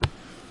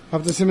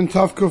After Simon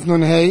Tov Kuf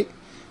Nun Hey,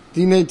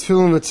 Dinei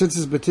Tefillin with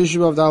Tzitzis B'Tisha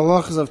B'Av, the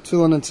halachas of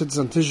Tefillin and Tzitzis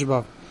on Tisha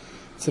B'Av.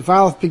 Sif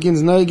Aleph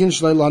begins Neigin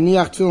Shlei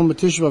Laniach Tefillin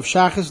B'Tisha B'Av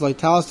Shachis, like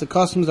talis, the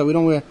customs that we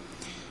don't wear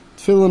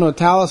Tefillin or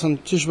talis on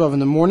Tisha B'Av in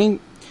the morning.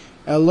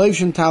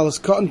 Elevation talis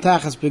cotton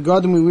tachas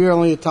begadim, we wear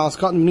only a talis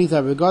cotton beneath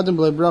our begadim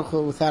b'lei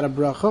bracha without a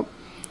bracha.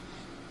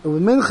 And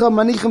with mincha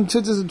manichem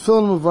tzitzis and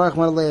tefillin mevarach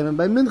ma'aleim, and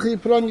by mincha you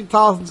put on your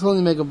talis until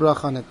you make a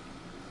bracha on it.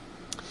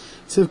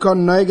 Sif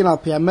cotton Neigin al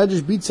pi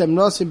hamedrash bitzem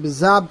nasi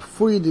bezab,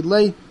 before you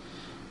delay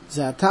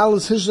Zah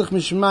talis hishlach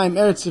mishamayim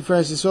eretz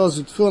Tiferes Yisrael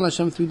zu tefillin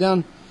Hashem threw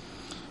down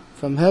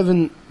from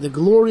heaven the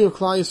glory of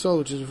Klal Yisrael,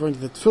 which is referring to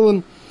the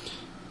tefillin.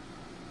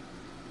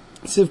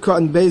 Sivkot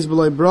and Beis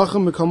B'loi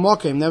Brachim B'kol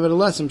Mokem.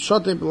 Nevertheless,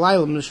 Shotei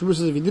B'laylam, the Shabbos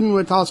says if you didn't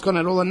wear talis cotton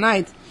at all at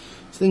night,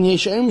 so then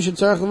Yeshayim should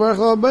tzarech l'varech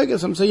al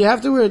begas. So you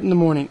have to wear it in the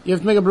morning. You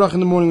have to make a bracha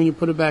in the morning when you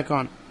put it back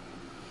on.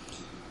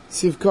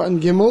 Sivkot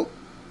and Gimel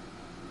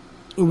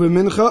Ube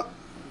Mincha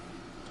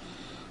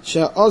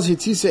She'oz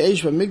Hitzisa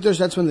Eish B'Mikdash.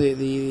 That's when the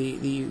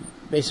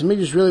Beis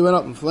Hamikdash really went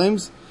up in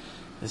flames.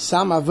 The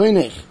Sam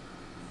Avonech.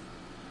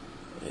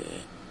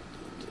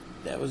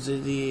 That was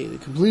the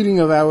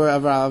completing of our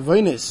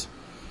avonis.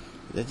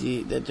 That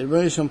the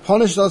Rebbe Yishon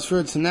punished us for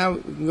it, so now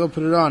we can go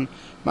put it on.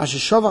 Masha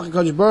Shavach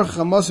HaKadosh Baruch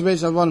Hu Chamos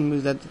Beis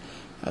Avonim, that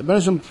Rebbe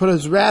Yishon put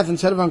his wrath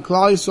instead of on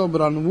Klal Yisrael, but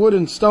on wood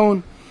and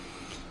stone,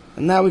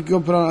 and now we can go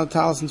put on our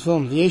talis and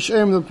film. To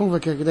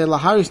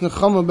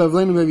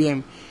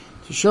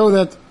show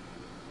that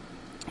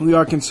we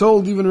are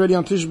consoled even already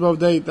on Tisha B'Av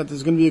Day that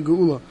there's going to be a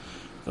geula.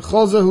 The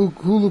Cholza Hu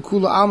Kulu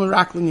Kula Alman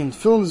Raklinian.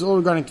 Film is all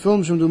regarding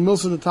film. Shem do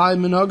Milsa the Tay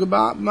Minhag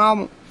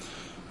Malma.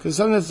 Because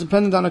something that's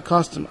dependent on a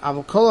custom.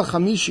 Avokola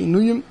Chamishi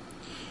Nuyim.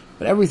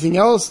 But everything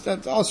else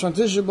that's also on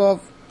Tisha B'Av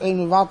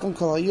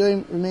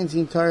remains the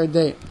entire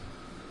day.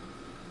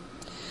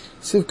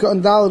 Sivka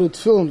and Dalaru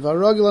Tfilin.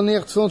 Varagil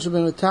Aniach Tfilin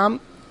Shabin Tam.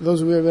 Those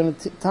who wear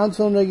Tam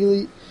Tfilin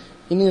regularly.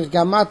 Inir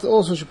Gamat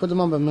also should put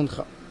them on by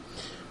Mincha.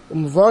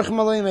 Varchim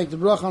Alayim make the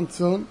brach on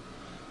Tfilin.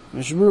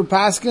 Mishabur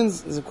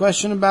Paskins, there's a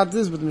question about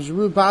this, but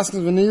Mishabur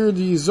Paskins, Venir,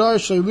 the Yizar,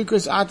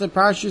 Shaylukas, Ata,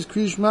 Parshas,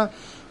 Krishma,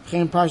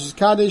 Chen Parshas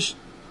Kaddish,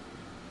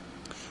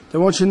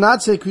 that one should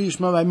not say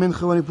Krishma by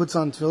Mincha when he puts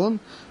on Tefillin,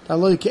 that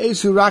lo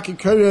Yikesu Raki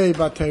Korei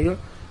Bat Torah,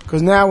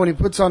 because now when he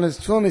puts on his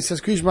Tefillin, he says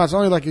Krishma, it's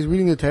only like he's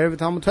reading the Torah, but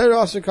Talmud Torah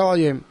also Kal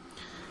Hayom,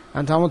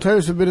 and Talmud Torah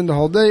is forbidden the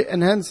whole day,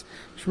 and hence,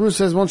 Mishabur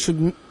says one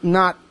should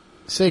not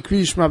say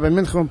Krishma by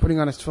Mincha when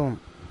putting on his Tefillin.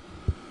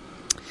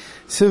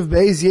 Siv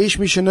Beis Yesh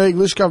Mishanoig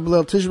Lishkav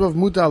B'Leil Tisha B'Av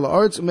Muta Al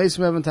Arts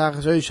U'Meisim Evan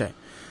Tachas Oishay.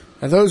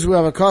 And those who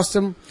have a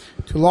custom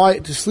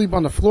to sleep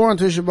on the floor on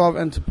Tisha B'Av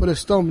and to put a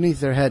stone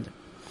beneath their head.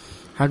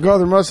 Hagar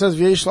the Ramah says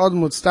V'yesh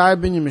L'Adam Mutztai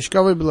Binyan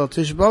Mishkavei B'Leil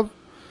Tisha B'Av.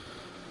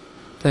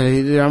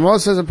 The Ramah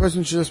says a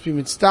person should just be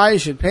mitztai,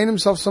 should paint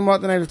himself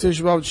somewhat the night of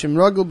Tisha B'Av. Shem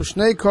Ragel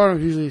B'Shnei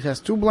Korim, usually he has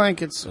 2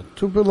 blankets or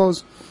 2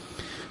 pillows.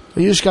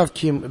 V'yishkav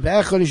Kim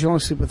Be'echad, he should only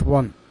sleep with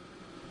 1.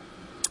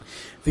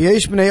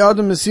 V'yesh b'nei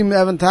adam mesim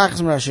evan tachas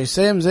m'rashei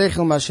seim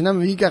zeichel ma'shinem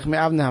v'yikach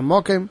me'avnei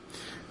ha'mokim.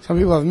 Some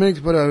people have meaning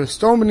to put a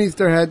stone beneath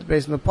their head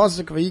based on the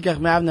pasuk v'yikach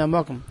me'avnei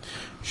ha'mokim.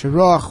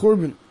 Shirah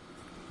churban.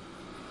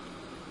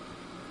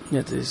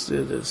 Yet the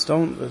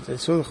stone, they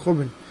saw the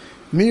churban.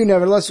 Miyu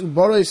nevertheless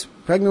uboris,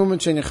 pregnant women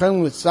she'en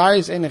yechelin with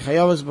size, ein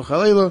chayavas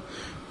b'chalelu,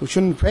 who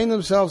shouldn't train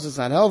themselves, it's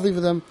not healthy for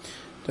them.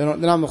 They're not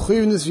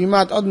mechuyev in this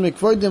v'yimat adam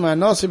mikvoidim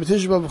ha'nasi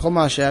b'tisha b'av b'chol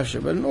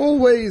ma'ashe'afsher. But in all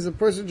ways, a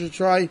person should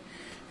try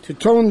to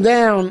tone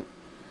down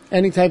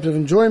any types of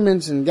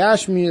enjoyments and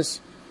gashmias,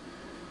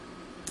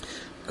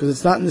 because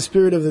it's not in the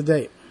spirit of the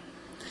day.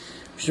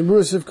 A weak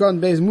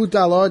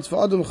person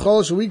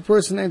a weak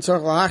person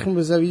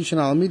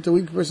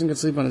can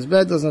sleep on his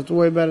bed, doesn't have to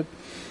worry about it.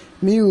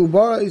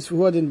 Anyone who's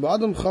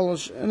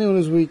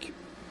weak.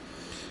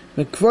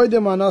 It comes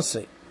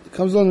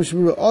along with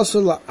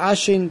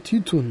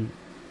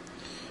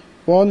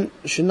one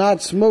should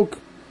not smoke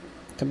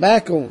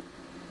tobacco.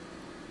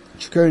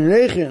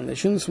 They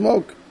shouldn't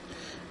smoke.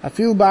 I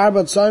feel bad,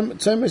 but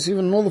Tzomers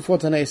even all the 4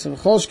 Tanesim.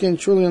 Cholshkein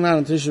truly not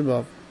on Tisha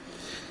B'Av.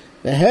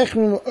 The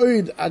Hechmim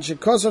Oid at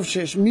Shekosov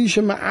Shesh Misha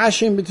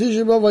Ma'ashem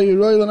B'Tisha B'Av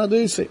V'Yiroi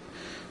L'Nadoisei.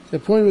 The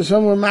point was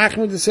someone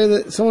machmir to say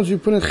that someone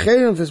should be putting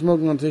cherem for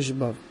smoking on Tisha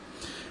B'Av.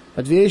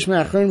 But V'yesh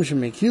Me'achorim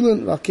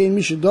Shemekilin V'Kein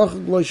Misha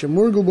Dochak Lo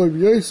Shemurgul B'Y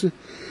B'Yosei.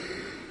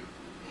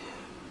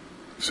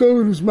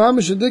 Someone who's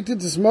mamish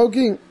addicted to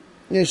smoking,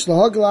 Yesh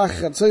L'Hag L'Ach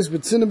Chatzois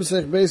B'Tzina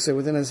B'Sech Beisei.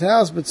 Within his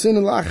house,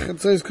 B'Tzina L'Ach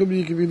Chatzois could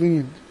be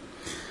lenient.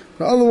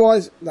 But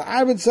otherwise, the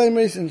Arbet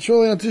Seimes and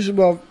surely on Tisha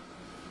B'Av,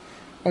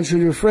 one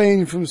should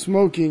refrain from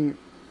smoking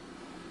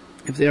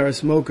if they are a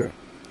smoker.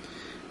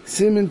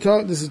 Simon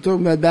taught, this is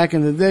talking about back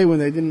in the day when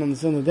they didn't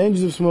understand the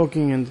dangers of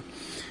smoking, and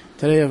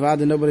today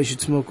Avada, nobody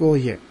should smoke all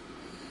year.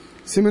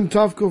 Simon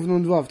Tov Kuf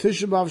Nun Dvav,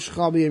 Tisha B'Av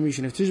Shechal B'Yom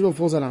Rishon. If Tisha B'Av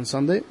falls out on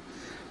Sunday,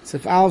 so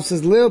if Aleph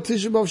says Leil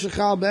Tisha B'Av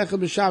Shechal B'Echad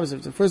B'Shabbos,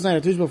 if the first night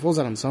of Tisha B'Av falls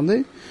out on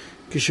Sunday,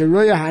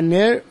 Kisharoya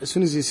HaNer, as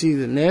soon as you see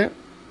the Ner,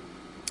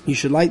 you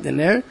should light the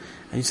Ner,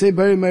 and you say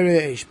Bari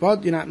Merei Eish,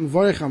 but you're not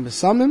Mevorech on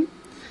Besamim,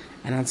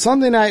 and on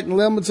Sunday night, in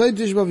Leil Motzei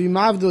Tisha B'Av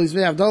Yimavdil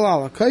Yizvei Avdallah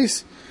Ala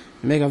Kais,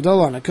 You make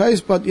Havdalah on a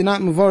kais, but you're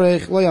not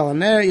Mevorech Loyal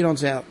and there, you don't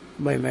say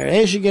by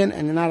Meresh again,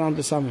 and you're not on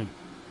the Samim.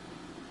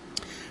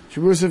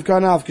 Shabusiv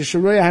Karnaf,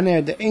 Kisharoya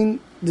Haner,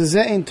 the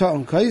Zein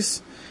Ta'on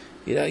kais.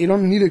 You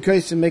don't need a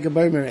kais to make a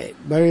Bari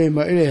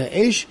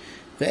Meresh.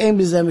 The aim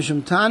is that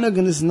Mishum Tanug,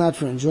 and this is not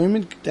for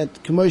enjoyment,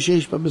 that Kamosh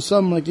Yesh by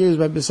Besam, like there is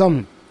by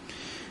Besam.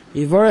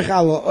 Yivorech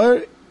Ala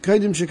Or,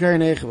 Kaidim Shekar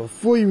Neicha.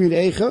 Before you read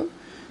Eicha,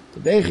 the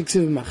Beich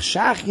Ksiv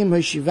Machshachim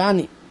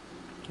Hashivani.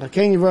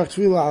 Hakein Yivorech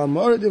Tfilah Ala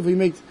Ma'or, if we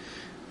make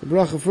the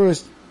bracha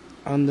first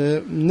on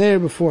the Neir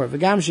before.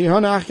 V'gam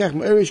Shehana Achkach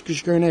Ma'orish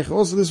Kishkar Neicha.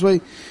 Also this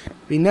way,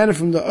 be netted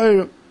from the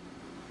Or,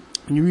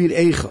 and you read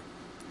Eicha.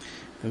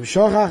 Even if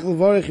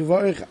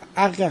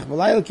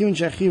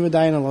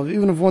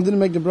one didn't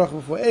make the bracha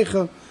before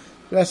Eicha,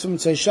 the rest of them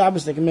would say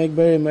Shabbos, they can make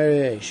Beri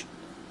Eish.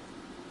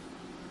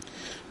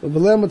 But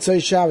Belel would say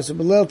Shabbos, so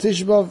Belel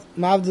Tisha B'Av,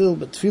 Mavdil,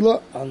 but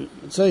Tefillah, on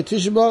Motzei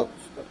Tisha B'Av,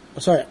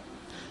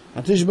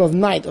 on Tisha B'Av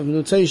night, of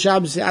Motzei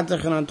Shabbos,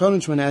 Atach and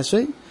Antonich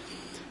Menaseh,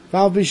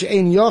 Val Bisha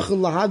Ein Yochel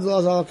Lahadil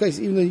Az Al Kais,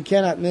 even though you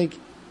cannot make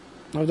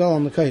Havdalah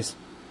on the case.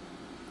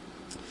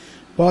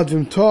 But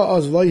Vim To'ah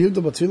Az V'Lo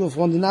Yehudel B'Tefillah, if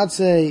one did not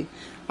say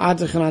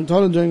Atach and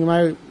Antonich during the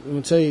Mari,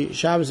 Motzei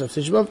Shabbos of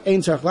Tisha B'Av,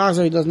 Ein Tzarech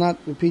Lachzor, he does not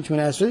repeat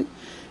Menaseh,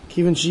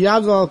 Kivin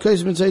Sheyavdal Al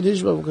Kais Motzei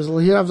Tisha B'Av, because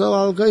Lahir Havdalah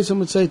Al Kais and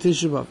Motzei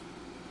Tisha B'Av.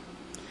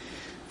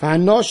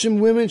 V'hanoshim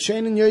women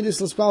shein and yodis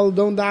l'spal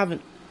don't daven.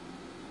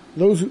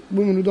 Those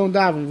women who don't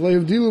daven,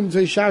 v'le'yavdilu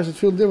say Shabbos at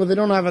field diva, they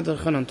don't have at the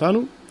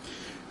Chanantanu.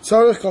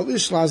 Tzarech kal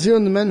ish la'azir,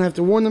 and the men have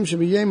to warn them, should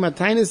be yem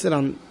matainis, that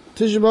on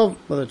Tisha B'Av,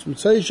 whether it's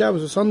Motzei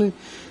Shabbos or something,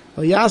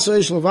 v'yasa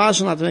ish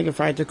l'vashan, not to make a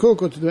fire to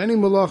cook or to do any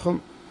malachim,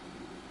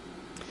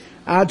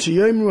 ad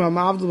sheyomru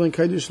ha'mavdil ben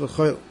kodesh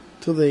l'choil,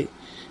 till they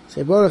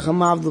say Baruch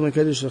ha'mavdil ben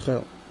kodesh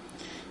l'choil.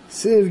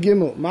 Siv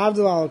Gimel,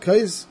 Mavdil al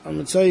Kais, on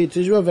Motzei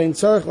Tisha B'Av, Vein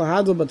Tzarech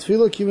Lahadil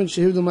B'Tefillah, Kivin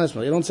Shehivdil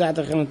Mesmal. You don't say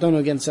Atach and Antonio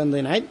against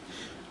Sunday night.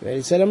 You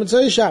already said on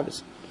Motzei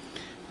Shabbos.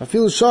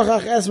 Afil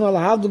Shochach Esma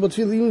Lahadil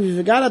B'Tefillah, even if you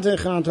forgot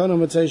Atach and Antonio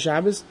on Motzei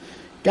Shabbos,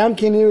 Gam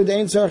Ken here, the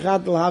Ein Tzarech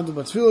Atach Lahadil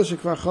B'Tefillah,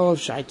 Shekvar Cholav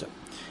Shaita.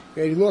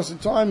 You already lost the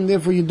time, and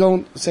therefore you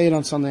don't say it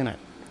on Sunday night.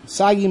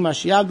 Sagi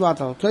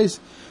Mashiavdil al Kais,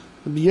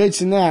 will be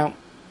Yotzi now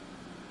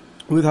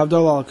with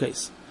Havdalah al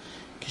Kais.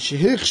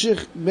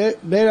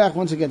 Berach,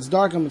 once it gets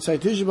dark, I'm going to say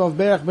Tisha B'Av,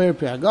 Berach, Ber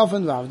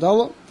Pe'agafen,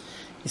 V'Avdalah.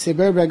 You say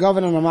Ber Pe'agafen,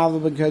 and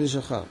Amavdal Ben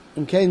Kodesh Achal.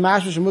 In Kain,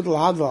 Mashma Shemutel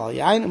Havdalah Al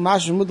Yain,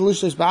 Mashma Shemutel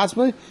Lishtos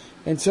Ba'atzmai,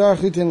 and Tzarech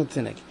Litin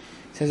Latinik. He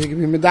says you can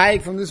be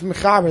medayik from this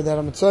mechaber that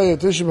I'm going to tell you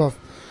Tisha B'Av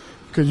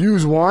could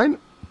use wine,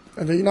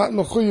 and that you're not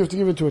mechuyev, you have to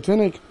give it to a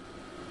tinnik.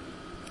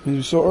 And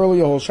you saw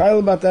earlier a whole shiloh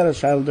about that, a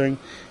shiloh during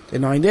the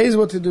 9 days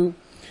what to do.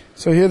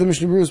 So here the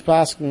Mishnah Berurah is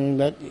passing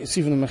that you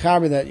see from the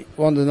mechaber that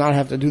one does not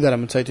have to do that. I'm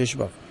going to tell you Tisha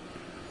B'Av.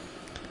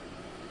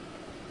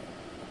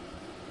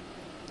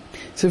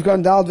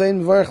 Sivkan Dal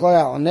Vein Vorech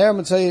Loyal. On there, I'm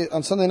going to say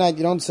on Sunday night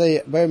you don't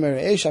say Ber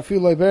Mereish. I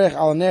feel like Berech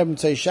Al Ner. I'm going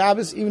to say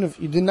Shabbos. Even if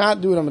you did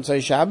not do it, I'm going to say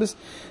Shabbos.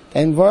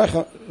 Then Vorech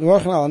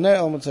Al Ner.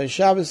 I'm going to say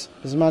Shabbos.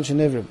 Is man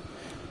shenivrim.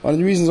 One of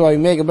the reasons why you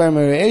make a Ber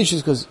Mereish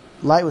is because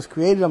light was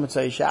created. I'm going to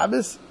say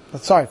Shabbos.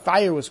 Sorry,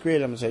 fire was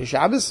created. I'm going to say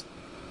Shabbos.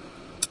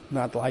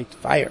 Not light,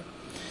 fire,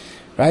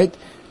 right?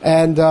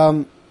 And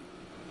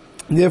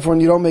therefore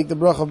you don't make the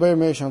bracha Ber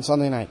Mereish on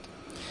Sunday night.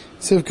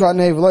 Sivkat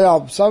Nev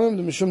Loyal Samim,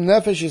 the Mishum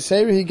Nefesh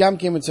Yiseri, he gam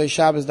came and say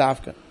Shabbos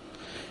Dafka.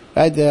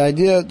 Right, the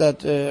idea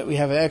that we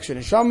have an extra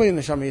Neshama in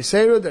Neshama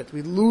Yiseri, that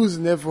we lose,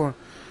 and therefore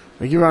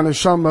we give our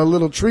Neshama a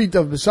little treat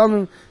of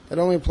Besamim, that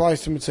only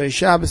applies to Motzei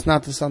Shabbos,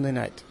 not to Sunday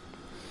night.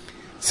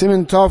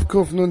 Simin Tov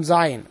Kuf Nun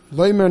Zayin,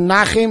 Loimer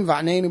Nachim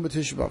Va'neinu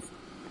B'Tisha B'Av.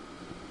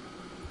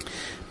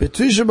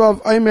 B'Tisha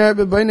B'Av, Omer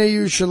B'Beinei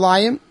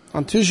Yerushalayim,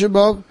 on Tisha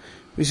B'Av,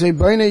 we say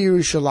Beinei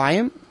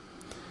Yerushalayim.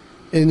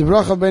 In the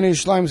bracha of Beinei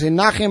Yerushalayim, say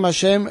Nachem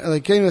Hashem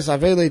Elokeinu es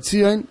Avei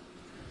Leitzion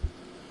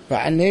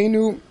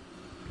Va'aneinu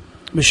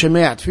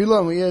B'Shemei Tefillah,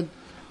 and we add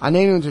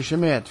Aneinu into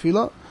Shemei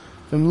Tefillah.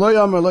 V'im lo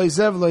yomer lo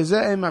yzev lo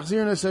yzeh ein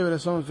machzir nesei, but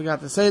if someone forgot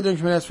to say it during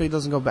Shemei Esrei, he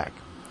doesn't go back.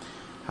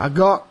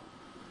 Haga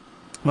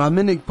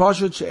Ma'aminig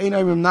Pashut she'ein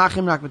oimrim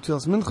Nachem rak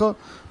b'Tfilas Mincha.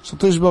 So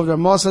Tisha B'Av the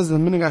Rama says the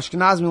Minig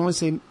Ashkenaz we only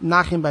say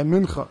Nachem by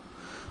Mincha.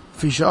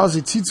 Fi she'az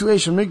yitzitzu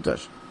eish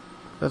HaMikdash.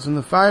 That's when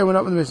the fire went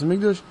up in the base of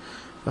Mikdash.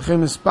 That's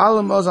when we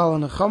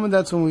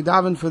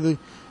daven for the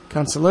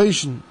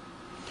consolation.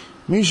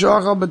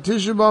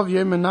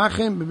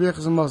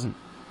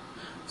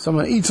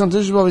 Someone eats on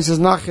Tisha B'Av, he says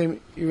Nachem,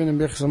 even in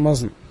Birchas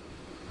HaMazon.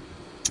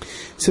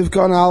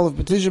 Sivka Aleph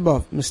B'Tisha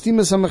B'Av.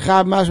 Mestimas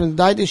HaMechab Mashma,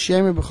 the Daite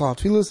Shemi B'Chal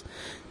Tfilas.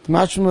 The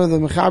Mashma, the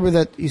Mechaber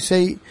that you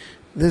say,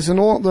 this in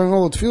all, during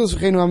all the Tfilas,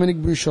 V'cheinu HaMinik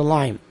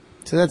B'Yerushalayim.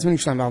 So that's Minik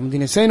Shlaim.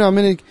 Al-Medina Seinu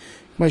HaMinik,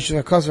 Moshe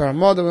V'Kosar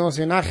HaModah, we don't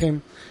say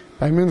Nachem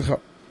by Mincha.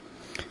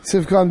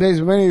 Sivkan days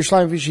B'Beinei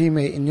Yerushalayim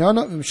V'Shehimei in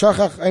Yonah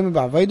V'Mshachach Eimer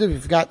Ba'Avodah. If you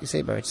forgot, you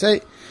say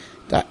B'Ritzei.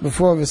 That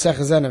before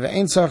V'Sechazena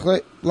V'Ein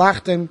Tzarech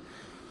Lachtem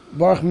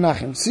Baruch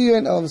Menachem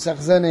Tzion El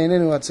V'Sechazena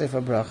Einenu At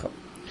Sefer Bracha.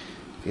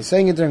 If you're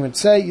saying it during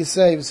Ritzei, you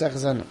say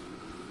V'Sechazena.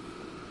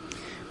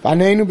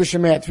 V'Aneinu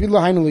B'Shemei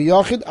Tefillah Hainu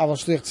L'Yochid. Aval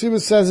Shliach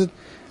Tzibur says it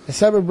a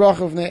separate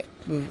bracha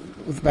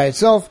by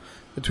itself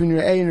between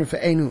Re'ei and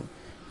Re'einu.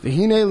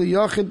 V'hinei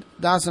liyochid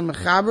dasa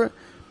mechaber,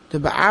 the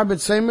be'arbet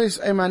semes,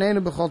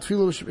 emanenu b'chol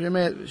tefillah,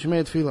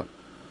 shemei tefillah.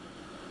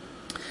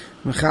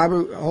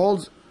 Mechaber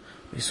holds,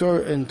 we saw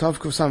in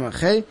Tovkuf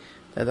Samachay,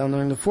 that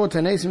during the 4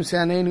 Tanesim say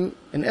Anenu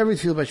in every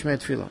tefillah by Shemei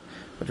Tefillah.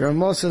 But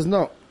Ramah says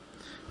no.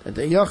 That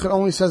the Yachid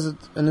only says it,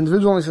 an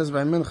individual only says it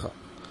by Mincha.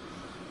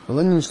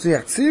 V'lin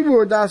Yishliach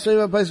Tzibur, das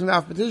Reva Pais Min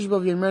Af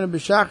Petishbav, Yirmenu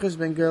B'Shachis,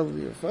 Ben Gerl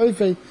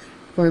V'Yirfa'ifei,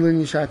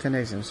 V'lin Yishar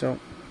Tanesim. So,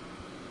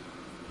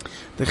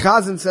 the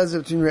Chazan says it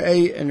between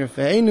Re'ei and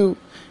Refe'enu,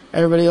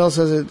 everybody else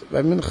says it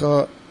by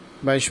Mincha,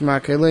 by Shema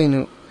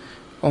Keleinu,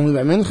 only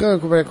by Mincha,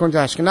 according to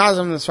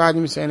Ashkenazim, the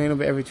Sfardim say Anenu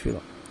by every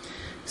tefillah.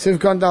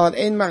 Sivkon dalat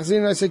ein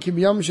machzir noise ki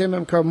b'yom shem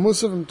em kar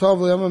musaf em tov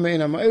l'yom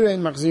me'in ha'ma'ir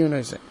ein machzir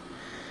noise.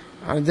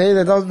 On a day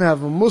that doesn't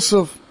have a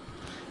musaf,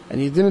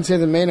 and you didn't say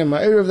the me'in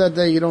ha'ma'ir of that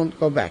day, you don't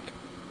go back.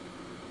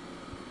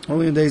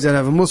 Only in days that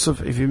have a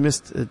musaf, if you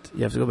missed it,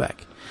 you have to go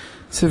back.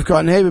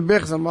 Sivkon hei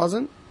b'birchas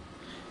ha'mazin,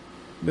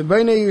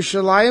 b'beinei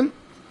Yerushalayim,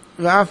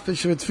 v'af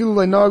shvetfilu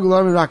le'nog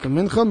l'armi rakem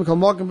mincha, mikol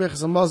malkim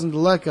b'birchas ha'mazin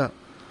d'leka,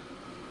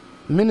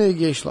 minig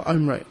yesh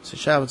la'amrei. So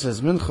Shabbat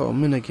says mincha or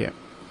minig here.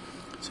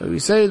 So we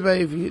say it by,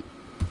 if you,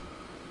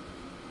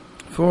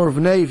 for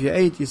Vnei, if you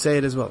ate, you say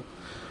it as well.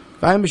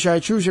 V'ayim b'shai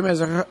tshuv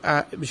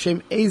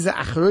b'shem eza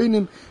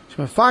achroinim,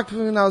 shem afakt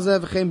v'v'in al zeh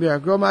v'chein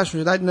b'yargro mash,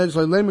 v'shadait ned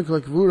s'loi leimik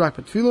l'kei k'vur rak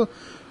b'tfilo,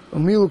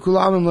 u'milu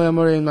kulamim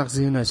lo'yamorein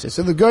machzir nase.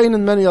 So the Goyin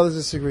and many others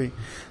disagree.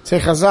 Say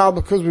Chazal,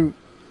 because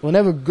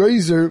whenever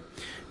Goyzer,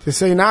 to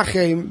say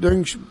Nachem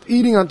during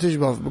eating on Tisha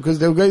B'Av, because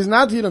the Goyz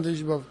not to eat on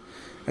Tisha B'Av.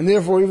 And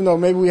therefore, even though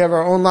maybe we have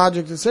our own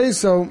logic to say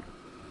so,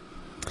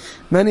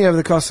 many have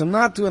the custom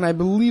not to, and I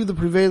believe the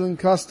prevailing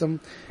custom,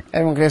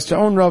 everyone has their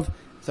own Rav,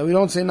 so we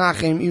don't say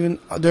Nachem even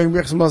during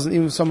Birchas Hamazon,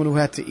 even someone who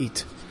had to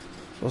eat.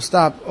 We'll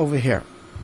stop over here.